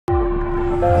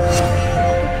Hi,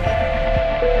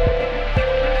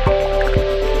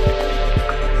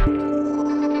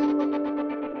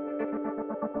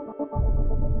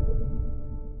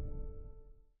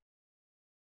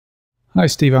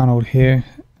 Steve Arnold here.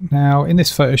 Now in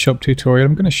this Photoshop tutorial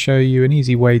I'm going to show you an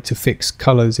easy way to fix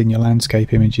colours in your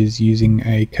landscape images using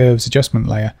a curves adjustment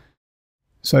layer.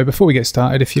 So before we get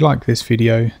started, if you like this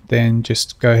video then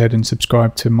just go ahead and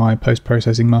subscribe to my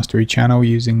post-processing mastery channel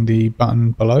using the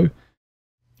button below.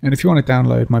 And if you want to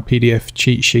download my PDF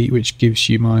cheat sheet which gives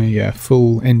you my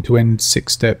full end-to-end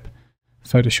 6-step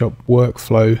Photoshop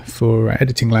workflow for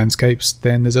editing landscapes,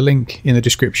 then there's a link in the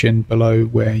description below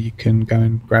where you can go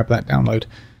and grab that download.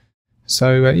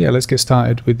 So yeah, let's get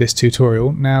started with this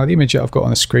tutorial. Now the image that I've got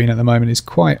on the screen at the moment is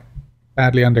quite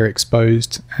badly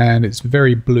underexposed and it's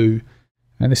very blue,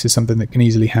 and this is something that can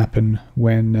easily happen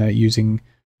when using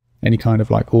any kind of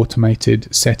like automated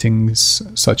settings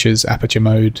such as aperture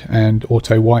mode and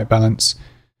auto white balance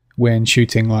when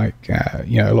shooting like a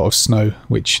lot of snow,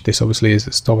 which this obviously is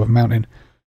at the top of a mountain.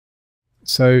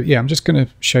 So yeah, I'm just going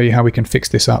to show you how we can fix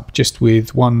this up just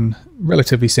with one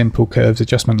relatively simple curves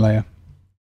adjustment layer.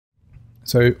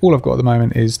 So all I've got at the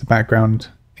moment is the background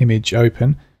image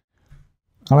open.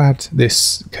 I'll add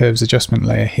this curves adjustment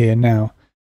layer here now.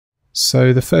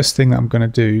 So the first thing that I'm going to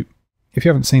do, if you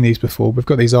haven't seen these before, we've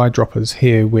got these eyedroppers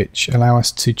here which allow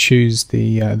us to choose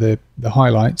the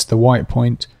highlights, the white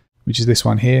point, which is this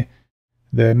one here,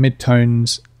 the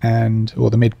midtones or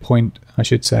the midpoint I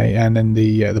should say, and then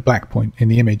the black point in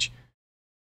the image.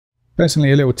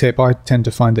 Personally, a little tip, I tend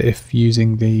to find that if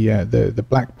using the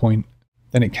black point,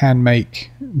 then it can make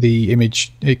the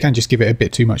image, it can just give it a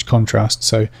bit too much contrast.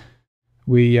 So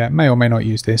we may or may not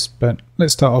use this, but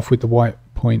let's start off with the white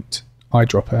point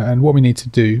eyedropper. And what we need to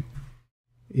do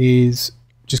is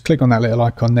just click on that little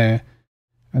icon there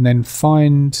and then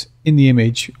find in the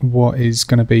image what is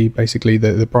going to be basically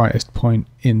the brightest point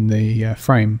in the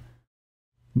frame.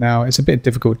 Now it's a bit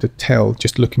difficult to tell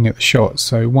just looking at the shot,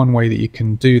 so one way that you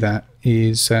can do that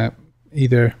is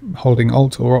either holding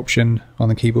Alt or Option on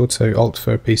the keyboard, so Alt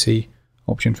for PC,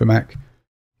 Option for Mac.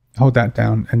 Hold that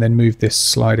down and then move this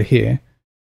slider here,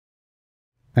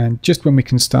 and just when we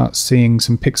can start seeing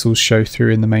some pixels show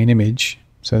through in the main image,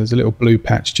 so there's a little blue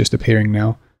patch just appearing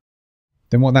now,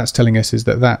 then what that's telling us is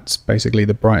that that's basically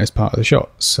the brightest part of the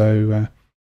shot. So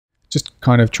just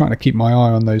kind of trying to keep my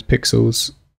eye on those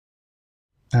pixels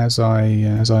as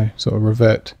I sort of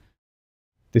revert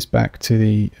this back to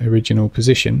the original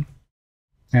position.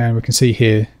 And we can see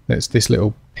here that's this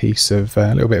little piece of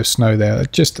a little bit of snow there.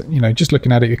 Just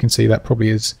looking at it, you can see that probably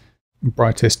is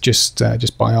brightest just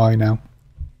by eye now.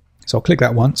 So I'll click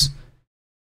that once,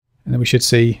 and then we should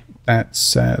see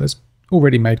that's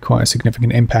already made quite a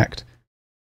significant impact.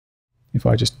 If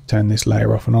I just turn this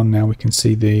layer off and on now, we can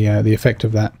see the effect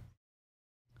of that.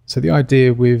 So the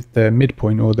idea with the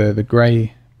midpoint, or the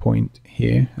grey point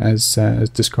here, as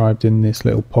described in this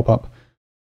little pop-up,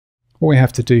 what we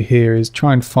have to do here is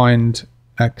try and find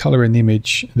a colour in the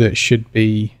image that should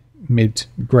be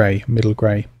middle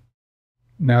grey.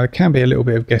 Now there can be a little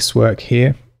bit of guesswork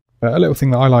here, but a little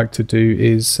thing that I like to do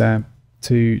is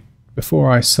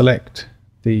before I select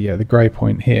the grey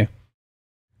point here,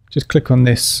 just click on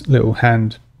this little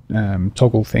hand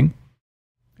toggle thing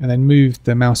and then move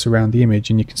the mouse around the image,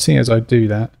 and you can see as I do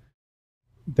that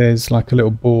there's like a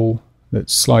little ball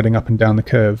that's sliding up and down the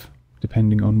curve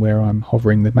depending on where I'm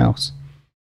hovering the mouse.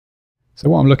 So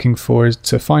what I'm looking for is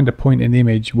to find a point in the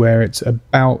image where it's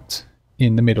about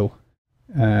in the middle,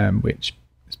 which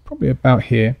is probably about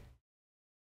here.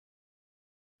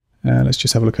 Let's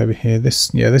just have a look over here.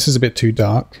 This is a bit too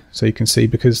dark, so you can see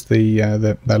because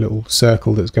that little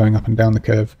circle that's going up and down the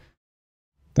curve,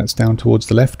 that's down towards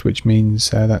the left, which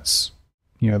means that's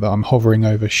that I'm hovering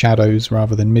over shadows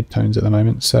rather than midtones at the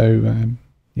moment. So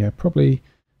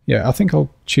I think I'll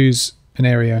choose an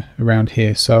area around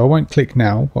here. So I won't click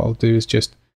now. What I'll do is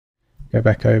just go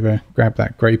back over, grab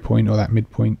that grey point or that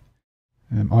midpoint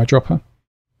eyedropper,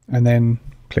 and then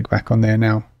click back on there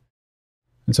now.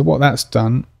 And so what that's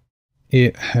done,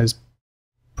 it has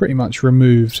pretty much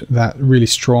removed that really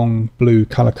strong blue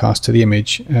color cast to the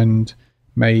image and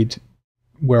made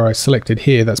where I selected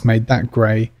here, that's made that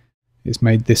grey. It's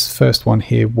made this first one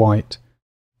here white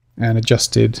and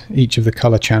adjusted each of the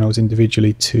color channels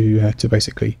individually to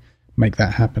basically make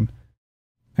that happen.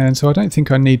 And so I don't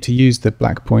think I need to use the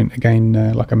black point again,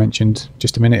 like I mentioned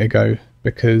just a minute ago,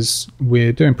 because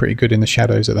we're doing pretty good in the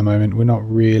shadows at the moment. We're not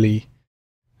really,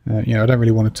 I don't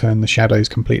really want to turn the shadows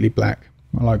completely black.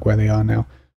 I like where they are now.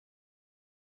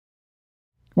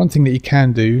 One thing that you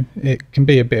can do, it can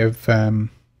be a bit of,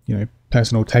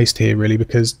 personal taste here really,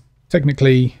 because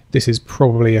Technically, this is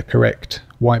probably a correct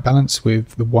white balance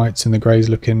with the whites and the greys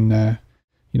looking,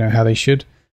 you know, how they should.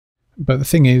 But the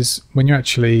thing is, when you're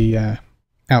actually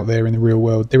out there in the real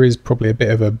world, there is probably a bit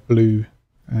of a blue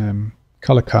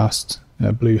color cast,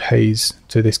 blue haze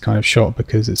to this kind of shot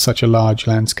because it's such a large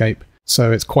landscape.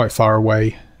 So it's quite far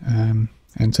away, and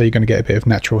so you're going to get a bit of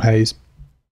natural haze.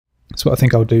 So what I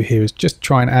think I'll do here is just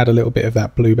try and add a little bit of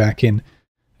that blue back in.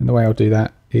 And the way I'll do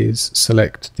that is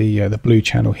select the blue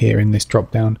channel here in this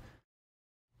drop down.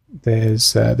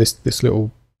 There's this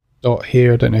little dot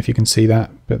here. I don't know if you can see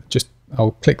that, but just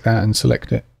I'll click that and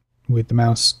select it with the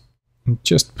mouse and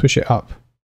just push it up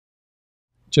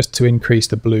just to increase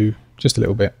the blue just a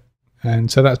little bit. And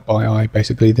so that's by eye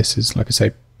basically. This is, like I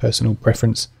say, personal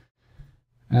preference.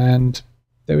 And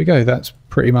there we go. That's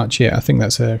pretty much it. I think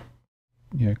that's a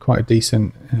quite a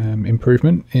decent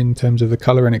improvement in terms of the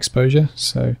color and exposure.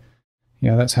 So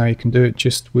yeah, that's how you can do it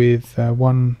just with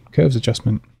one curves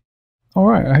adjustment.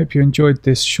 Alright, I hope you enjoyed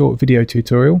this short video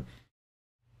tutorial.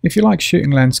 If you like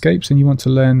shooting landscapes and you want to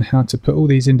learn how to put all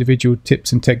these individual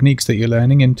tips and techniques that you're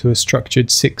learning into a structured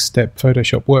 6-step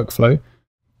Photoshop workflow,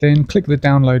 then click the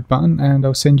download button and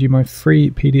I'll send you my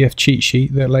free PDF cheat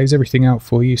sheet that lays everything out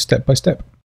for you step by step.